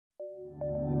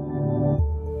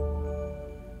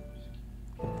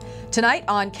Tonight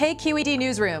on KQED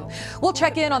Newsroom, we'll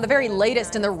check in on the very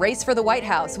latest in the race for the White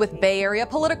House with Bay Area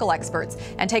political experts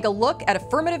and take a look at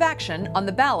affirmative action on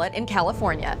the ballot in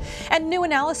California. And new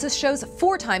analysis shows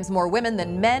 4 times more women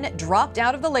than men dropped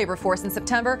out of the labor force in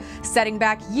September, setting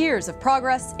back years of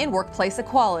progress in workplace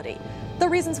equality. The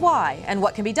reasons why and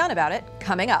what can be done about it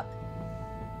coming up.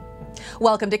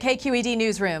 Welcome to KQED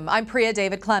Newsroom. I'm Priya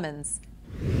David Clemens.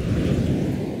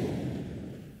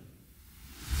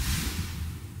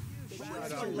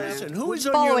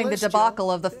 Following the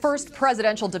debacle of the first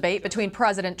presidential debate between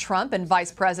President Trump and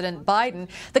Vice President Biden,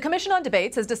 the Commission on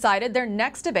Debates has decided their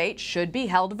next debate should be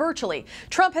held virtually.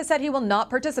 Trump has said he will not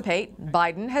participate.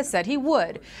 Biden has said he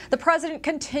would. The president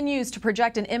continues to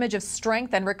project an image of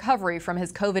strength and recovery from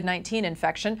his COVID-19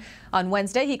 infection. On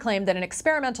Wednesday, he claimed that an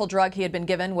experimental drug he had been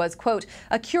given was, quote,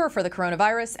 a cure for the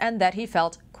coronavirus, and that he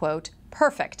felt, quote,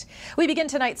 perfect. We begin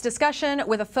tonight's discussion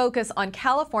with a focus on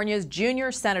California's junior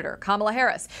senator, Kamala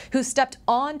Harris, who stepped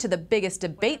on to the biggest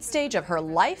debate stage of her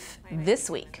life this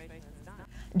week.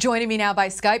 Joining me now by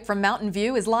Skype from Mountain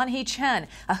View is Lanhee Chen,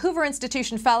 a Hoover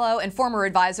Institution fellow and former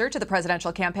advisor to the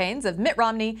presidential campaigns of Mitt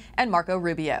Romney and Marco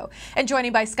Rubio. And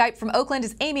joining by Skype from Oakland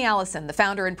is Aimee Allison, the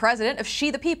founder and president of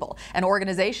She the People, an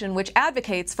organization which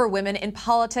advocates for women in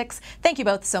politics. Thank you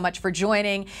both so much for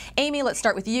joining. Aimee, let's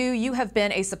start with you. You have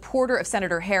been a supporter of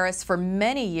Senator Harris for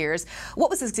many years. What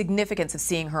was the significance of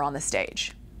seeing her on the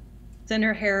stage?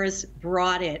 Senator Harris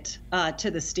brought it to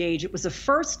the stage. It was the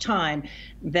first time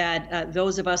that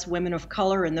those of us women of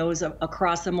color and those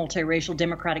across the multiracial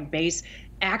Democratic base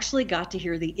actually got to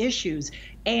hear the issues.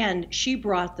 And she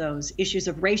brought those issues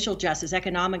of racial justice,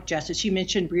 economic justice. She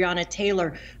mentioned Breonna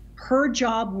Taylor. Her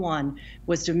job one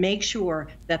was to make sure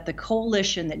that the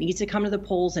coalition that needs to come to the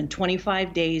polls in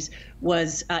 25 days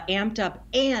was amped up,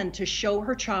 and to show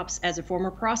her chops as a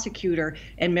former prosecutor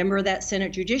and member of that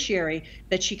Senate Judiciary,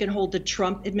 that she can hold the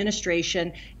Trump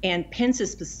administration and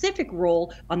Pence's specific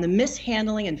role on the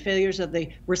mishandling and failures of the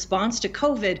response to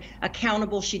COVID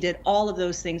accountable. She did all of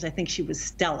those things. I think she was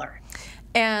stellar.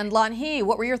 And Lanhee,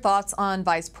 what were your thoughts on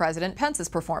Vice President Pence's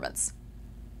performance?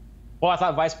 Well, I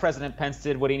thought Vice President Pence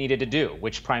did what he needed to do,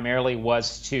 which primarily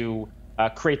was to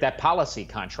create that policy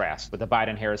contrast with the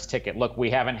Biden-Harris ticket. Look, we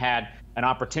haven't had an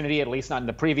opportunity, at least not in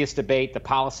the previous debate. The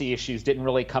policy issues didn't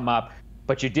really come up.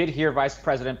 But you did hear Vice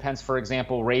President Pence, for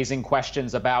example, raising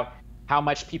questions about how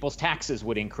much people's taxes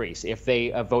would increase if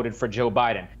they voted for Joe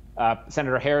Biden.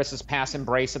 Senator Harris's past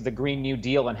embrace of the Green New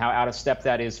Deal and how out of step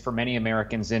that is for many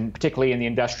Americans, and particularly in the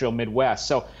industrial Midwest.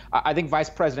 So I think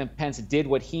Vice President Pence did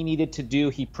what he needed to do.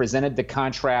 He presented the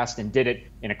contrast and did it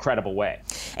in a credible way.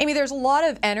 Aimee, there's a lot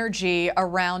of energy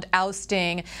around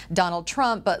ousting Donald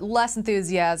Trump, but less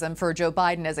enthusiasm for Joe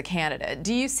Biden as a candidate.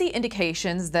 Do you see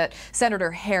indications that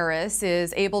Senator Harris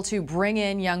is able to bring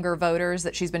in younger voters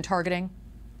that she's been targeting?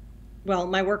 Well,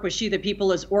 my work with She the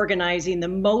People is organizing the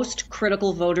most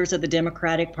critical voters of the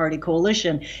Democratic Party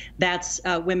coalition. That's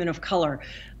women of color.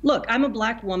 Look, I'm a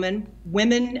black woman.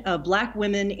 Black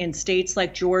women in states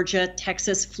like Georgia,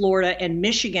 Texas, Florida, and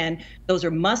Michigan, those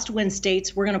are must-win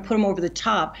states. We're going to put them over the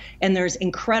top. And there's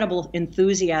incredible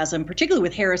enthusiasm, particularly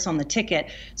with Harris on the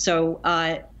ticket. So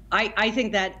I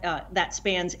think that that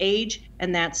spans age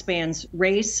and that spans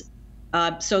race.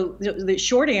 So the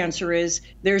short answer is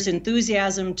there's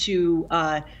enthusiasm to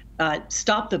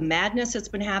stop the madness that's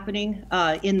been happening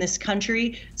in this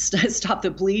country, stop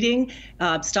the bleeding,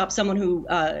 stop someone who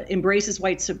embraces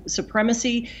white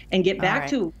supremacy, and get back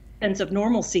to a sense of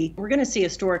normalcy. We're going to see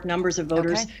historic numbers of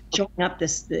voters showing up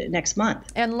the next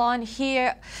month. And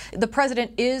Lanhee, the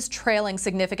president is trailing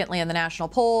significantly in the national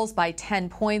polls by 10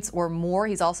 points or more.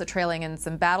 He's also trailing in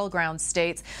some battleground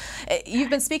states.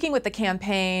 You've been speaking with the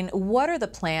campaign. What are the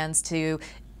plans to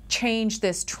change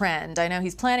this trend? I know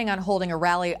he's planning on holding a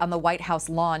rally on the White House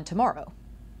lawn tomorrow.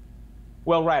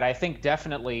 Well, right. I think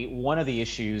definitely one of the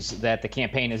issues that the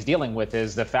campaign is dealing with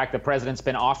is the fact the president's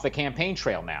been off the campaign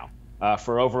trail now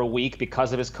for over a week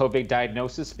because of his COVID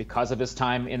diagnosis, because of his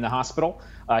time in the hospital.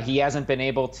 He hasn't been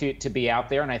able to be out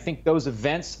there. And I think those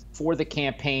events for the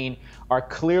campaign are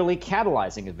clearly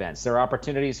catalyzing events. There are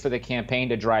opportunities for the campaign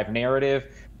to drive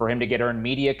narrative, for him to get earned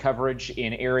media coverage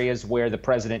in areas where the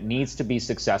president needs to be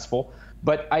successful.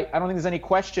 But I don't think there's any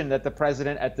question that the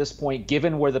president at this point,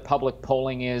 given where the public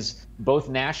polling is, both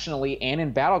nationally and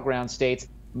in battleground states,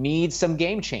 needs some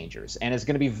game changers. And it's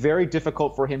going to be very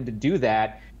difficult for him to do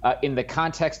that in the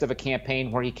context of a campaign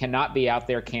where he cannot be out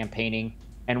there campaigning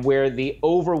and where the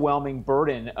overwhelming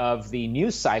burden of the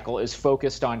news cycle is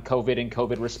focused on COVID and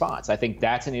COVID response. I think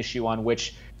that's an issue on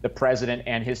which the president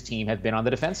and his team have been on the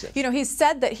defensive. You know, he's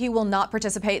said that he will not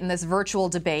participate in this virtual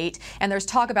debate, and there's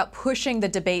talk about pushing the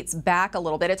debates back a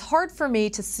little bit. It's hard for me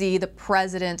to see the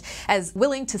president as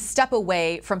willing to step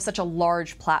away from such a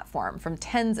large platform, from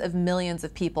tens of millions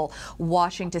of people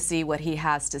watching to see what he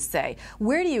has to say.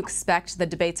 Where do you expect the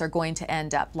debates are going to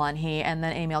end up, Lanhee? And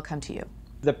then Aimee, I'll come to you.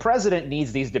 The president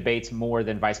needs these debates more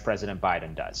than Vice President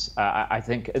Biden does. I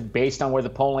think based on where the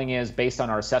polling is, based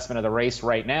on our assessment of the race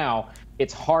right now,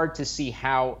 it's hard to see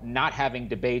how not having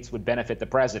debates would benefit the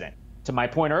president. To my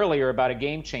point earlier about a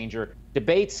game changer,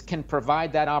 debates can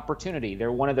provide that opportunity.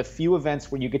 They're one of the few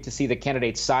events where you get to see the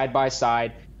candidates side by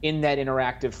side in that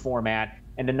interactive format.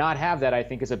 And to not have that, I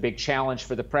think, is a big challenge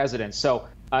for the president. So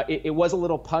it was a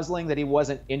little puzzling that he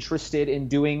wasn't interested in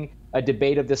doing a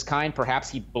debate of this kind. Perhaps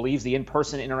he believes the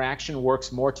in-person interaction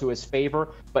works more to his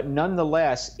favor. But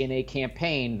nonetheless, in a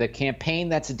campaign, the campaign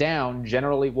that's down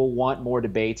generally will want more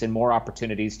debates and more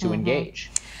opportunities to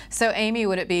engage. So, Aimee,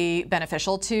 would it be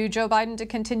beneficial to Joe Biden to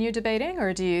continue debating,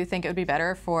 or do you think it would be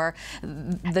better for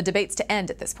the debates to end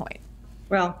at this point?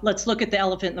 Well, let's look at the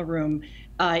elephant in the room.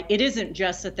 It isn't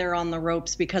just that they're on the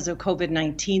ropes because of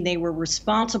COVID-19. They were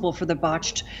responsible for the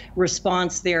botched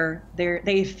response.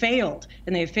 They failed,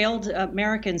 and they failed.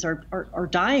 Americans are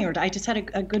dying. I just had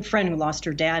a good friend who lost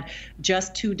her dad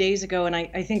just 2 days ago, and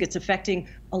I think it's affecting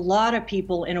a lot of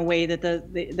people in a way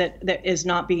that is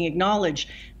not being acknowledged.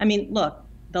 I mean, look,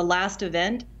 the last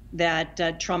event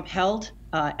that Trump held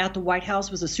at the White House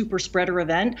was a super spreader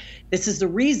event. This is the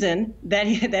reason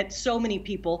that so many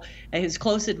people, his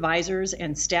close advisors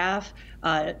and staff,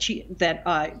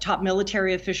 top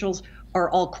military officials are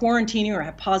all quarantining or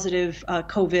have positive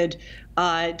COVID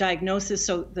diagnosis.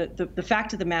 So the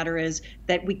fact of the matter is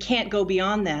that we can't go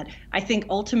beyond that. I think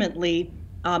ultimately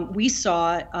we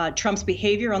saw Trump's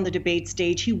behavior on the debate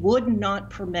stage. He would not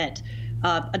permit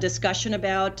a discussion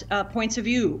about points of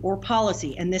view or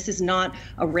policy. And this is not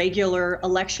a regular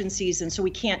election season, so we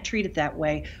can't treat it that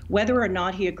way. Whether or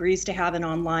not he agrees to have an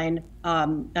online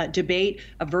debate,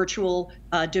 a virtual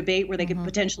debate where they could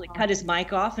potentially cut his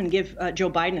mic off and give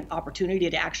Joe Biden an opportunity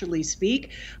to actually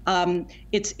speak,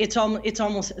 it's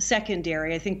almost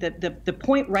secondary. I think that the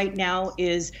point right now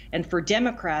is, and for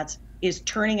Democrats, is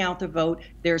turning out the vote.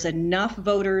 There's enough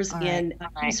voters in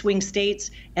swing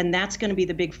states, and that's going to be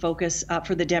the big focus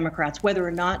for the Democrats, whether or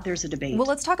not there's a debate. Well,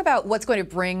 let's talk about what's going to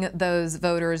bring those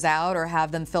voters out or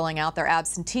have them filling out their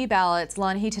absentee ballots.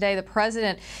 Lanhee, today the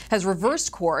president has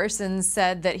reversed course and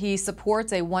said that he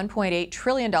supports a $1.8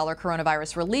 trillion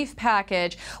coronavirus relief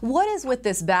package. What is with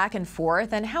this back and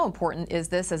forth, and how important is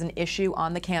this as an issue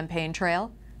on the campaign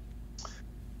trail?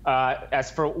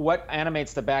 As for what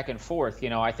animates the back and forth,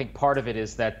 I think part of it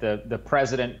is that the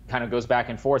president kind of goes back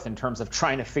and forth in terms of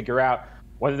trying to figure out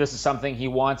whether this is something he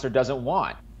wants or doesn't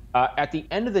want. At the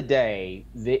end of the day,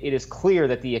 it is clear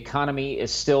that the economy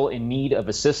is still in need of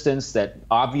assistance, that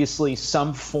obviously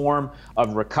some form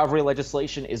of recovery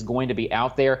legislation is going to be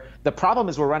out there. The problem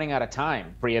is we're running out of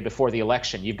time, Priya, before the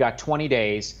election. You've got 20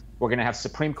 days. We're going to have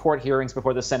Supreme Court hearings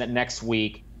before the Senate next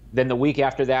week. Then the week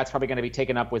after that, it's probably going to be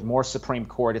taken up with more Supreme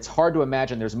Court. It's hard to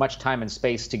imagine there's much time and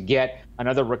space to get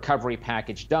another recovery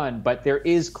package done, but there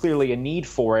is clearly a need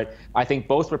for it. I think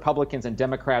both Republicans and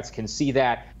Democrats can see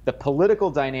that. The political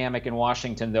dynamic in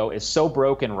Washington, though, is so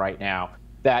broken right now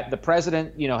that the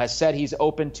president, has said he's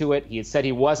open to it. He had said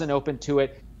he wasn't open to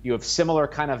it. You have similar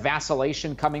kind of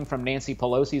vacillation coming from Nancy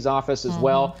Pelosi's office as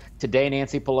well. Today,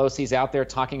 Nancy Pelosi's out there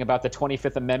talking about the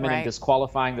 25th Amendment and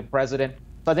disqualifying the president.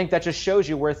 So I think that just shows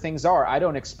you where things are. I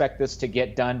don't expect this to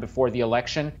get done before the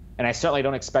election, and I certainly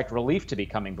don't expect relief to be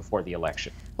coming before the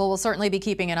election. Well, we'll certainly be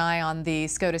keeping an eye on the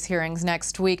SCOTUS hearings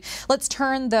next week. Let's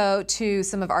turn, though, to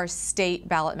some of our state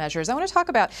ballot measures. I want to talk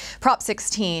about Prop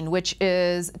 16, which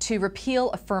is to repeal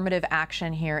affirmative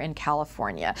action here in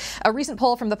California. A recent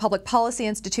poll from the Public Policy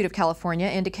Institute of California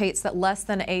indicates that less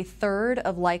than a third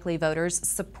of likely voters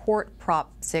support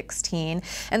Prop 16,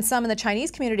 and some in the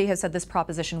Chinese community have said this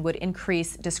proposition would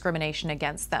increase discrimination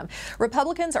against them.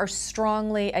 Republicans are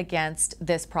strongly against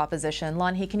this proposition.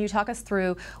 Lanhee, can you talk us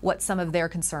through what some of their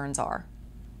concerns are?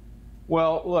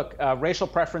 Well, look, racial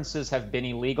preferences have been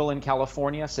illegal in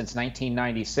California since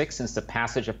 1996, since the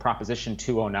passage of Proposition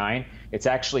 209. It's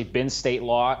actually been state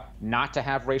law not to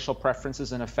have racial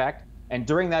preferences in effect. And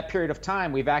during that period of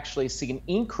time, we've actually seen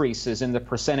increases in the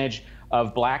percentage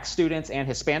of Black students and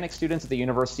Hispanic students at the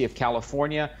University of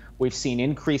California. We've seen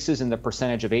increases in the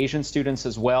percentage of Asian students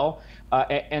as well.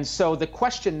 And so the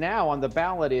question now on the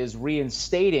ballot is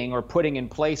reinstating or putting in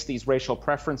place these racial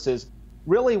preferences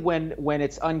really when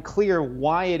it's unclear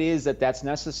why it is that that's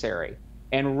necessary.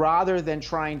 And rather than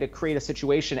trying to create a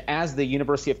situation, as the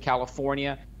University of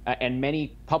California and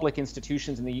many public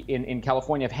institutions in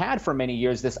California have had for many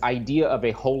years this idea of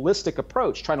a holistic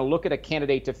approach, trying to look at a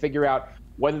candidate to figure out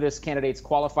whether this candidate's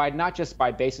qualified, not just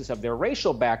by basis of their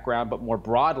racial background, but more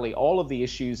broadly, all of the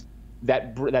issues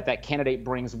that candidate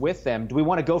brings with them. Do we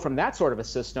want to go from that sort of a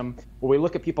system where we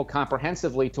look at people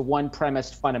comprehensively to one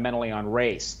premised fundamentally on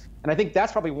race? And I think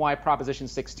that's probably why Proposition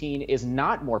 16 is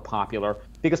not more popular,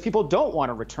 because people don't want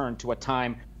to return to a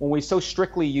time when we so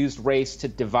strictly used race to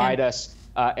divide us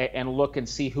and look and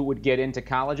see who would get into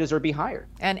colleges or be hired.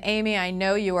 And Aimee, I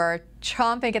know you are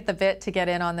chomping at the bit to get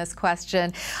in on this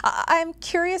question. I'm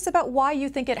curious about why you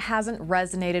think it hasn't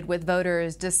resonated with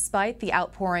voters despite the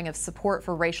outpouring of support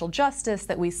for racial justice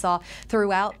that we saw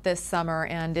throughout this summer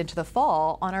and into the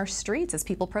fall on our streets as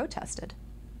people protested.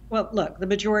 Well, look, the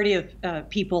majority of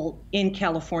people in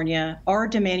California are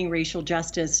demanding racial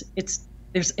justice.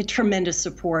 There's a tremendous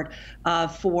support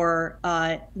for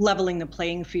leveling the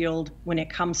playing field when it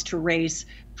comes to race,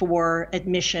 for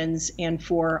admissions, and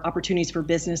for opportunities for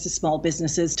businesses, small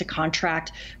businesses, to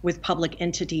contract with public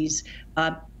entities.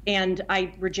 And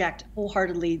I reject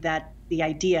wholeheartedly the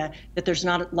idea that there's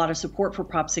not a lot of support for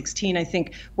Prop 16. I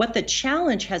think what the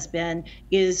challenge has been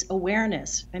is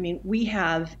awareness. I mean, we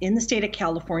have in the state of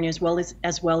California, as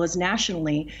well as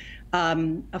nationally,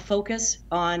 a focus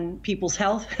on people's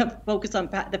health, a focus on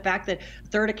the fact that a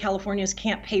third of Californians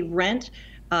can't pay rent,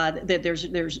 that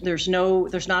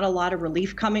there's not a lot of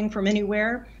relief coming from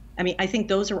anywhere. I mean, I think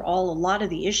those are all a lot of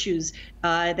the issues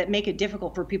that make it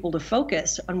difficult for people to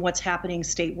focus on what's happening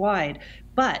statewide.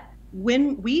 But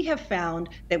when we have found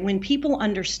that when people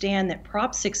understand that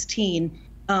Prop 16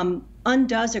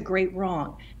 undoes a great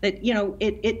wrong, that, you know,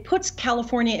 it puts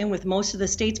California in with most of the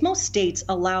states. Most states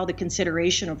allow the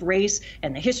consideration of race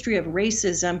and the history of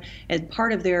racism as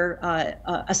part of their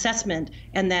assessment,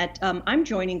 and that I'm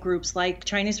joining groups like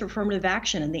Chinese for Affirmative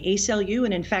Action and the ACLU,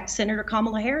 and in fact, Senator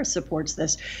Kamala Harris supports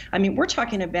this. I mean, we're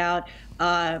talking about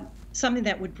something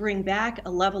that would bring back a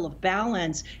level of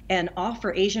balance and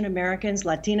offer Asian Americans,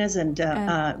 Latinas,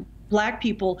 and Black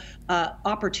people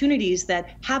opportunities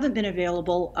that haven't been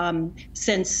available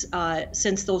since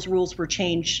those rules were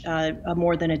changed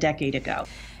more than a decade ago.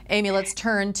 Aimee, let's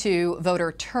turn to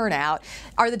voter turnout.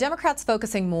 Are the Democrats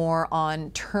focusing more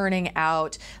on turning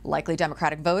out likely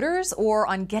Democratic voters or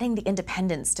on getting the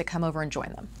independents to come over and join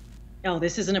them? No,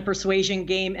 this isn't a persuasion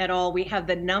game at all. We have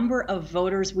the number of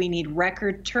voters. We need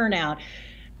record turnout.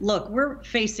 Look, we're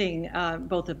facing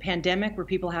both a pandemic where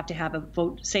people have to have a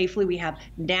vote safely. We have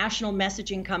national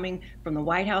messaging coming from the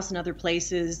White House and other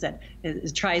places that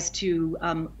tries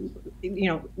to,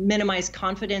 minimize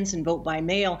confidence and vote by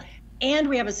mail. And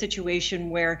we have a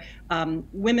situation where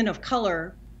women of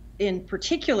color, in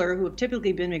particular, who have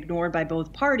typically been ignored by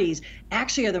both parties,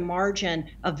 actually are the margin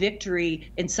of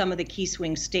victory in some of the key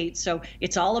swing states. So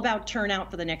it's all about turnout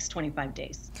for the next 25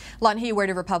 days. Lanhee, where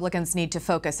do Republicans need to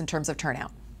focus in terms of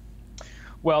turnout?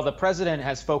 Well, the president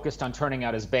has focused on turning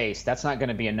out his base. That's not going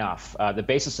to be enough. The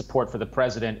base of support for the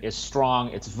president is strong.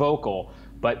 It's vocal.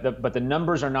 But the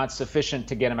numbers are not sufficient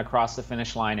to get him across the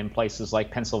finish line in places like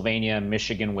Pennsylvania,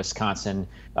 Michigan, Wisconsin,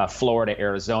 Florida,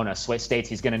 Arizona, states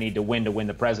he's going to need to win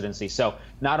the presidency. So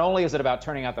not only is it about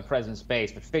turning out the president's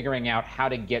base, but figuring out how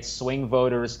to get swing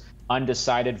voters,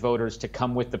 undecided voters to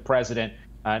come with the president,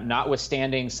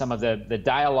 notwithstanding some of the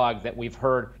dialogue that we've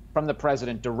heard from the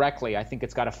president directly. I think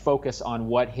it's got to focus on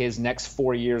what his next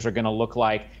 4 years are going to look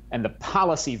like and the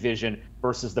policy vision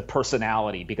versus the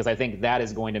personality, because I think that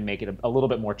is going to make it a little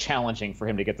bit more challenging for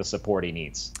him to get the support he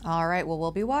needs. All right, well,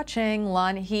 we'll be watching.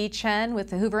 Lanhee, Chen with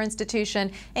the Hoover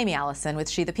Institution, Aimee Allison with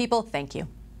She the People, thank you.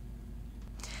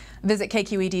 Visit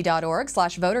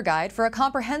kqed.org/voter guide for a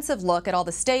comprehensive look at all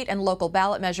the state and local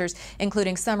ballot measures,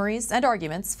 including summaries and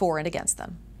arguments for and against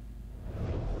them.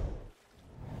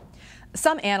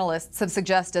 Some analysts have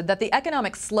suggested that the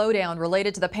economic slowdown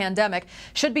related to the pandemic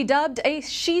should be dubbed a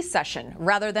she-cession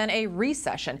rather than a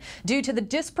recession due to the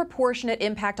disproportionate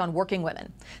impact on working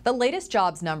women. The latest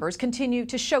jobs numbers continue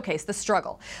to showcase the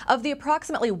struggle. Of the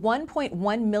approximately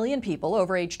 1.1 million people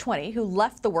over age 20 who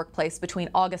left the workplace between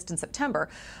August and September,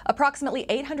 approximately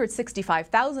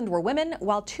 865,000 were women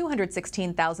while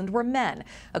 216,000 were men,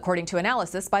 according to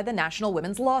analysis by the National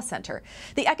Women's Law Center.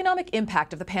 The economic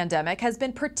impact of the pandemic has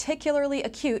been particularly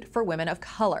acute for women of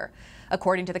color.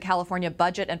 According to the California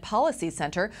Budget and Policy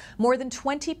Center, more than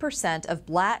 20% of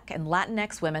Black and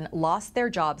Latinx women lost their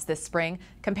jobs this spring,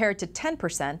 compared to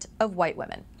 10% of white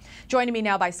women. Joining me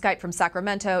now by Skype from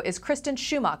Sacramento is Kristin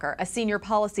Schumacher, a senior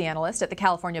policy analyst at the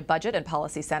California Budget and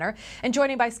Policy Center. And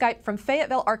joining by Skype from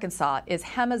Fayetteville, Arkansas is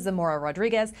Gema Zamarro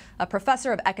Rodriguez, a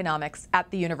professor of economics at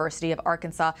the University of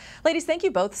Arkansas. Ladies, thank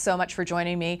you both so much for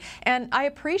joining me. And I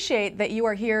appreciate that you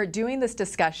are here doing this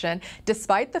discussion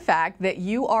despite the fact that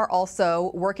you are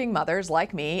also working mothers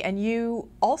like me and you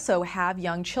also have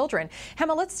young children.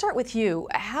 Gema, let's start with you.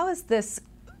 How has this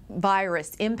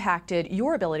virus impacted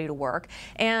your ability to work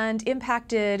and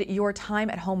impacted your time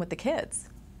at home with the kids?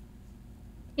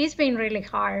 It's been really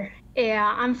hard.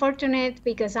 I'm fortunate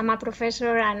because I'm a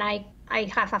professor and I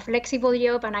have a flexible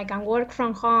job and I can work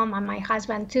from home, and my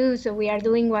husband too, so we are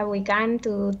doing what we can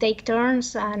to take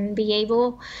turns and be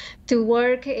able to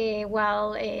work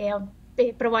while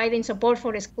providing support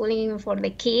for schooling for the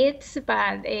kids,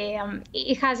 but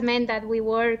it has meant that we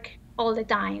work all the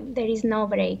time. There is no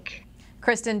break.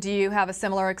 Kristin, do you have a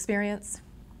similar experience?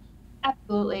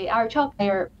 Absolutely. Our child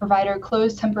care provider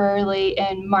closed temporarily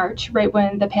in March, right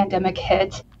when the pandemic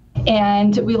hit.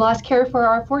 And we lost care for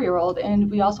our 4-year-old.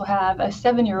 And we also have a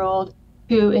 7-year-old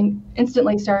who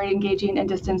instantly started engaging in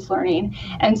distance learning.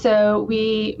 And so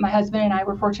my husband and I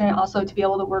were fortunate also to be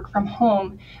able to work from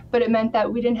home, but it meant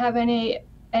that we didn't have any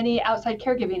outside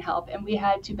caregiving help, and we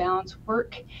had to balance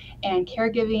work and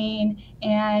caregiving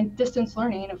and distance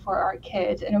learning for our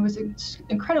kids, and it was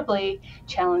incredibly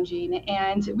challenging.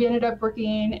 And we ended up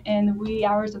working in the wee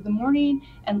hours of the morning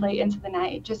and late into the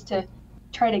night just to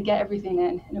try to get everything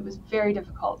in, and it was very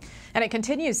difficult. And it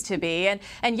continues to be,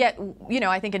 and yet, you know,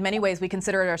 I think in many ways we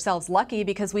consider ourselves lucky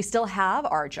because we still have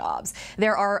our jobs.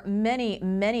 There are many,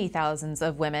 many thousands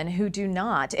of women who do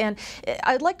not, and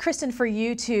I'd like, Kristin, for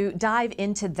you to dive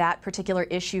into that particular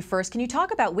issue first. Can you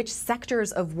talk about which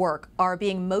sectors of work are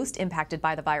being most impacted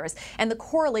by the virus and the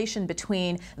correlation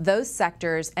between those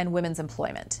sectors and women's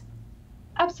employment?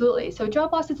 Absolutely. So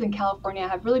job losses in California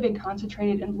have really been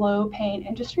concentrated in low-paying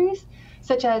industries,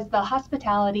 such as the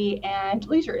hospitality and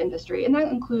leisure industry. And that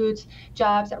includes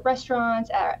jobs at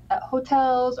restaurants, at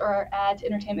hotels, or at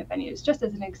entertainment venues, just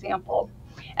as an example.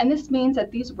 And this means that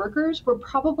these workers were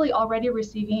probably already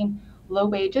receiving low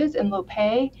wages and low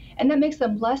pay, and that makes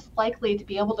them less likely to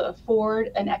be able to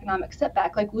afford an economic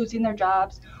setback, like losing their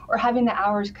jobs or having the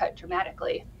hours cut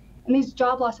dramatically. And these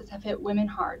job losses have hit women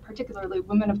hard, particularly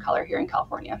women of color here in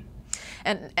California.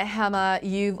 And Gema,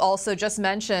 you've also just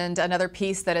mentioned another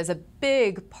piece that is a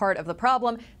big part of the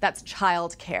problem, that's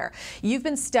child care. You've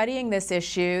been studying this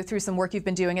issue through some work you've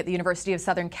been doing at the University of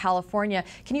Southern California.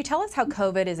 Can you tell us how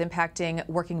COVID is impacting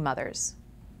working mothers?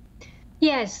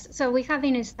 Yes, so we have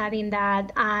been studying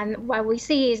that, and what we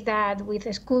see is that with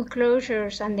the school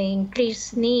closures and the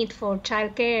increased need for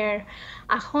childcare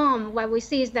at home, what we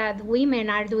see is that women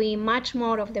are doing much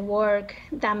more of the work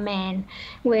than men.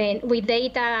 With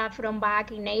data from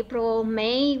back in April,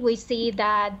 May, we see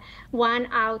that 1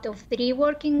 out of 3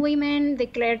 working women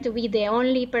declared to be the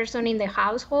only person in the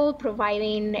household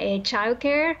providing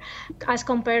childcare, as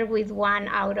compared with 1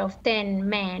 out of 10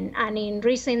 men. And in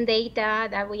recent data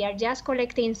that we are just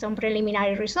collecting some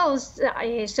preliminary results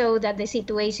show that the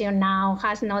situation now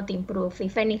has not improved.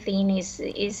 If anything,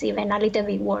 is even a little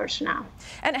bit worse now.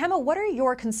 And Gema, what are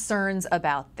your concerns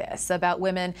about this, about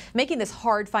women making this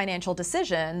hard financial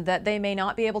decision that they may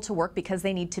not be able to work because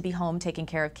they need to be home taking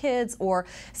care of kids or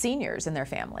seniors in their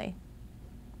family?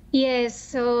 Yes,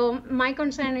 so my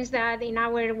concern is that in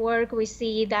our work we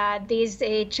see that these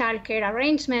childcare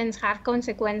arrangements have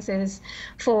consequences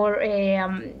for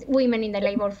women in the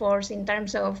labor force in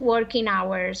terms of working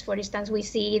hours. For instance, we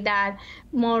see that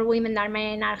more women than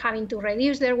men are having to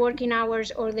reduce their working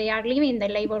hours, or they are leaving the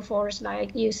labor force,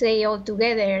 like you say,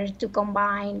 altogether to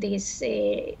combine these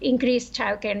increased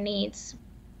childcare needs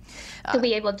to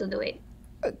be able to do it.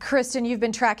 Kristin, you've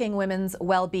been tracking women's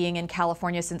well-being in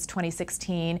California since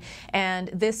 2016, and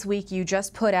this week you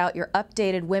just put out your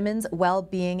updated Women's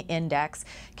Well-Being Index.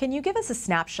 Can you give us a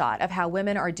snapshot of how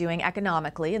women are doing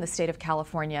economically in the state of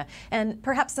California, and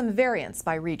perhaps some variance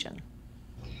by region?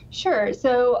 Sure.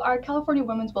 So our California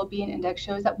Women's Wellbeing Index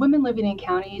shows that women living in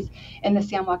counties in the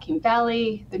San Joaquin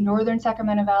Valley, the northern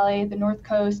Sacramento Valley, the North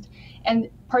Coast, and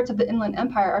parts of the Inland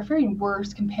Empire are faring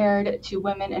worse compared to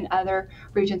women in other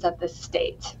regions of the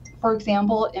state. For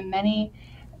example, in many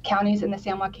counties in the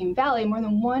San Joaquin Valley, more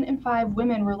than 1 in 5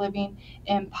 women were living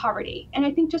in poverty. And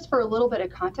I think just for a little bit of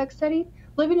context study,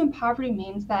 living in poverty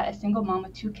means that a single mom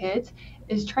with 2 kids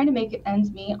is trying to make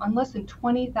ends meet on less than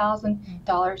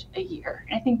 $20,000 a year.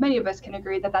 And I think many of us can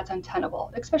agree that that's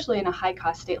untenable, especially in a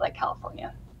high-cost state like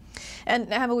California. And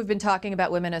Gema, we've been talking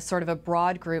about women as sort of a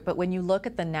broad group, but when you look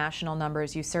at the national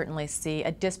numbers, you certainly see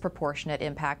a disproportionate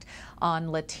impact on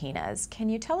Latinas. Can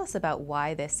you tell us about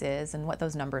why this is and what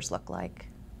those numbers look like?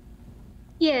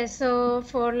 Yes, so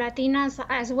for Latinas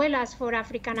as well as for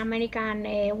African American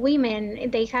women,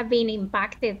 they have been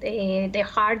impacted the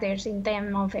hardest in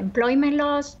terms of employment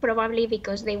loss, probably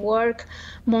because they work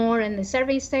more in the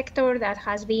service sector that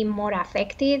has been more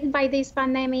affected by this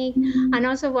pandemic. And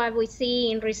also what we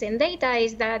see in recent data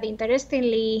is that,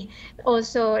 interestingly,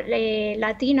 also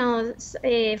Latino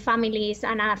families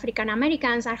and African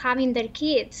Americans are having their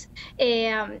kids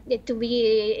to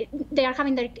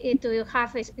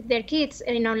have their kids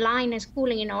in online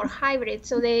schooling or hybrid,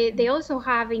 so they also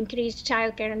have increased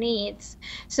childcare needs.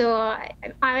 So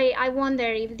I wonder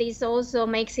if this also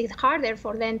makes it harder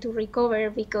for them to recover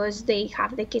because they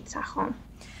have the kids at home.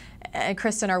 And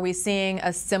Kristin, are we seeing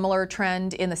a similar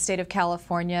trend in the state of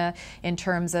California in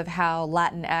terms of how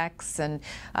Latinx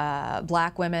and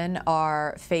Black women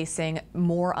are facing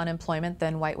more unemployment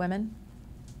than white women?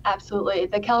 Absolutely.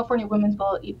 The California Women's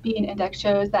Well-Being Index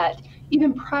shows that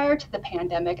even prior to the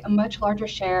pandemic, a much larger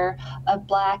share of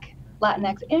Black,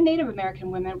 Latinx, and Native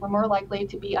American women were more likely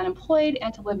to be unemployed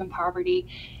and to live in poverty.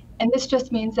 And this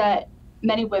just means that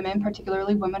many women,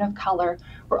 particularly women of color,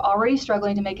 were already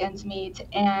struggling to make ends meet,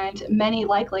 and many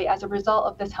likely, as a result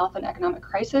of this health and economic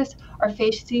crisis, are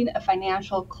facing a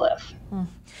financial cliff.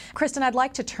 Kristin, I'd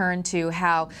like to turn to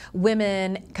how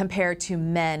women compare to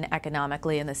men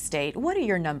economically in the state. What do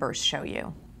your numbers show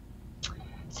you?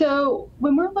 So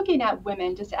when we're looking at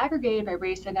women disaggregated by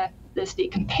race and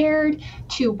ethnicity compared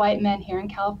to white men here in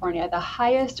California, the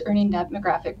highest earning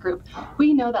demographic group,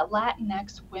 we know that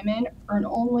Latinx women earn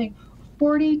only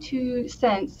 42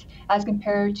 cents as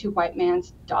compared to white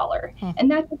man's dollar. And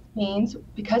that just means,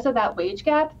 because of that wage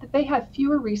gap, that they have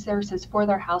fewer resources for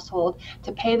their household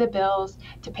to pay the bills,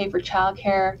 to pay for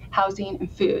childcare, housing,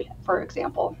 and food, for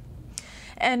example.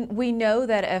 And we know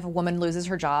that if a woman loses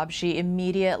her job, she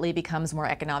immediately becomes more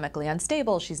economically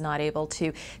unstable. She's not able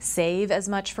to save as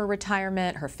much for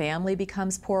retirement. Her family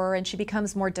becomes poorer, and she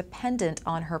becomes more dependent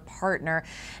on her partner.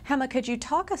 Gema, could you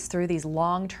talk us through these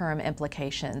long-term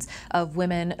implications of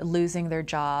women losing their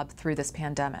job through this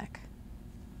pandemic?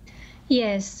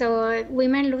 Yes, so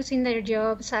women losing their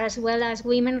jobs as well as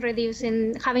women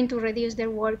having to reduce their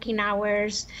working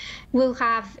hours will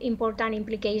have important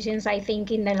implications, I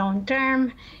think, in the long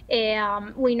term.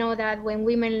 We know that when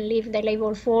women leave the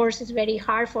labor force, it's very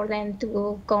hard for them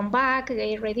to come back.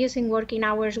 Reducing working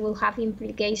hours will have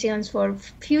implications for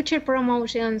future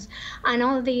promotions, and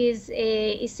all these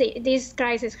this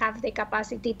crisis have the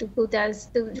capacity to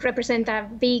represent a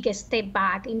big step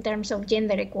back in terms of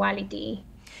gender equality.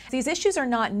 These issues are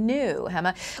not new,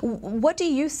 Gema. What do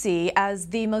you see as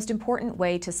the most important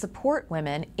way to support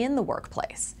women in the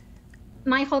workplace?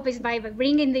 My hope is by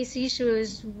bringing these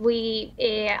issues, we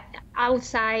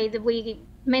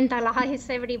mentalize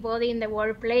everybody in the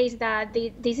workplace that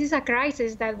this is a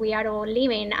crisis that we are all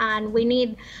living, and we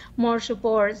need more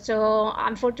support. So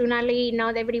unfortunately,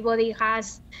 not everybody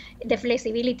has the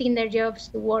flexibility in their jobs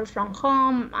to work from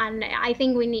home, and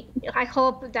I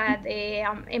hope that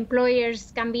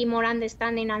employers can be more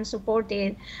understanding and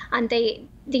supportive and take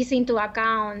this into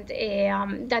account,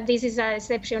 that this is an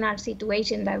exceptional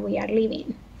situation that we are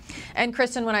living. And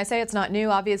Kristin, when I say it's not new,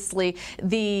 obviously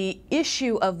the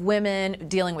issue of women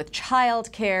dealing with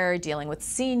child care, dealing with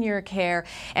senior care,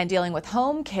 and dealing with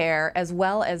home care, as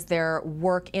well as their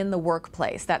work in the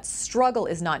workplace, that struggle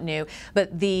is not new,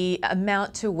 but the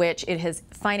amount to which it has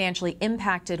financially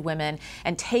impacted women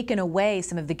and taken away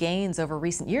some of the gains over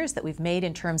recent years that we've made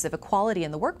in terms of equality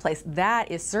in the workplace, that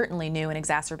is certainly new and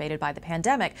exacerbated by the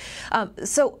pandemic.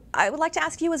 So I would like to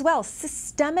ask you as well,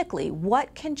 systemically,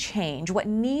 what can change, what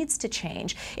needs to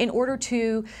change in order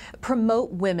to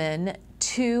promote women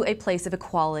to a place of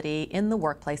equality in the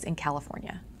workplace in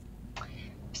California?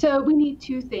 So we need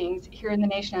two things here in the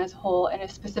nation as a whole, and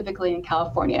specifically in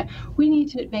California. We need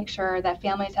to make sure that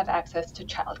families have access to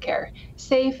childcare,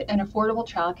 safe and affordable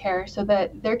childcare, so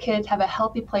that their kids have a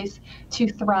healthy place to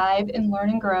thrive and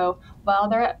learn and grow while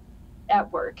they're at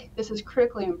work. This is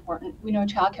critically important. We know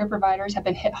childcare providers have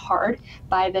been hit hard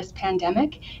by this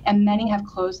pandemic, and many have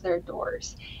closed their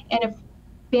doors. And if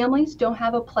families don't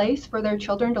have a place for their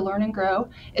children to learn and grow,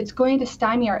 it's going to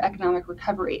stymie our economic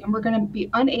recovery, and we're going to be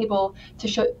unable to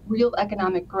show real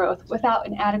economic growth without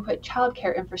an adequate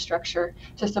childcare infrastructure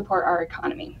to support our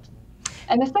economy.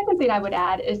 And the second thing I would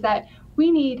add is that we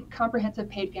need comprehensive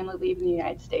paid family leave in the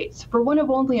United States. We're one of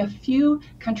only a few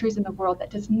countries in the world that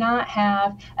does not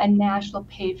have a national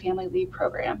paid family leave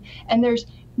program. And there's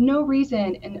no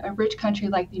reason in a rich country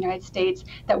like the United States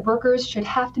that workers should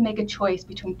have to make a choice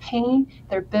between paying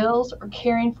their bills or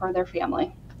caring for their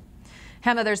family.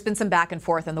 Gema, there's been some back and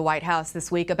forth in the White House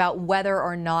this week about whether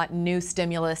or not new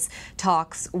stimulus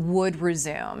talks would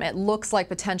resume. It looks like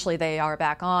potentially they are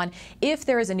back on. If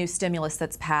there is a new stimulus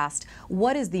that's passed,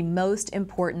 what is the most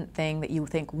important thing that you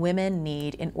think women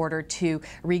need in order to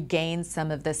regain some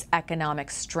of this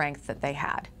economic strength that they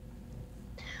had?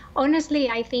 Honestly,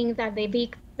 I think that the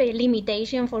big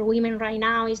limitation for women right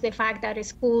now is the fact that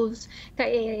schools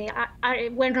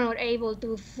were not able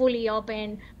to fully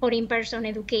open for in-person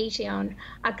education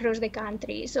across the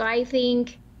country. So I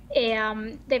think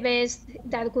the best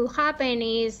that could happen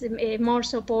is more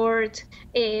support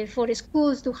for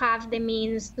schools to have the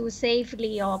means to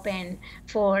safely open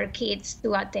for kids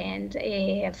to attend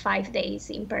 5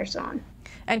 days in person.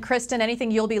 And Kristin,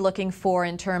 anything you'll be looking for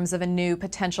in terms of a new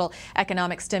potential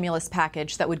economic stimulus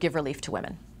package that would give relief to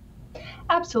women?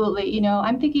 Absolutely. You know,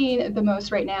 I'm thinking the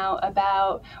most right now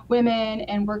about women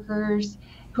and workers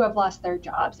who have lost their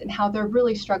jobs and how they're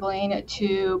really struggling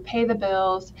to pay the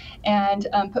bills and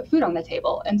put food on the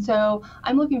table. And so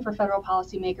I'm looking for federal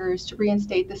policymakers to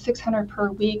reinstate the $600 per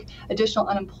week additional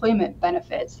unemployment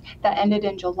benefits that ended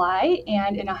in July.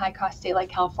 And in a high-cost state like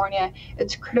California,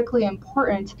 it's critically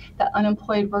important that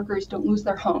unemployed workers don't lose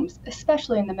their homes,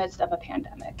 especially in the midst of a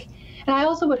pandemic. And I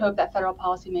also would hope that federal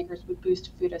policymakers would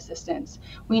boost food assistance.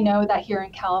 We know that here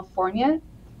in California,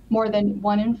 more than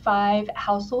 1 in 5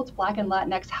 households, Black and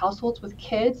Latinx households with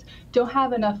kids, don't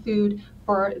have enough food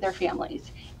for their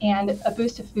families. And a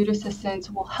boost of food assistance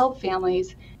will help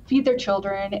families feed their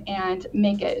children and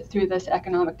make it through this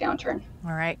economic downturn.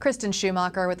 All right. Kristin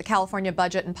Schumacher with the California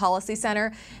Budget and Policy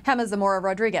Center, Gema Zamarro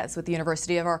Rodriguez with the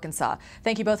University of Arkansas.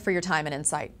 Thank you both for your time and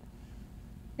insight.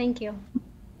 Thank you.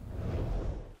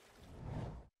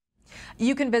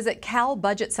 You can visit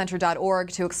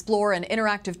calbudgetcenter.org to explore an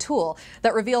interactive tool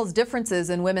that reveals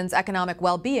differences in women's economic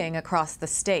well-being across the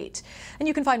state. And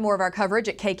you can find more of our coverage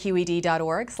at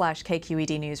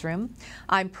kqed.org/kqed-newsroom.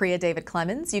 I'm Priya David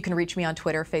Clemens. You can reach me on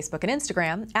Twitter, Facebook, and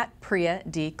Instagram at Priya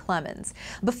D. Clemens.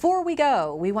 Before we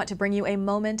go, we want to bring you a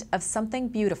moment of something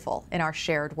beautiful in our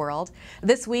shared world.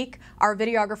 This week, our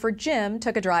videographer Jim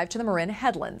took a drive to the Marin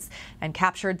Headlands and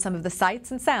captured some of the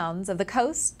sights and sounds of the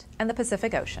coast and the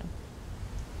Pacific Ocean.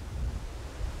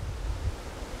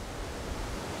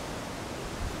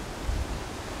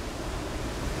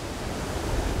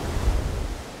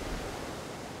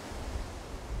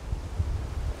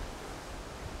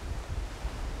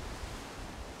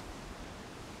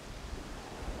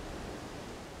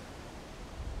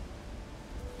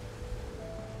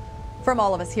 From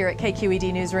all of us here at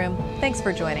KQED Newsroom, thanks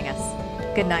for joining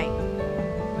us. Good night.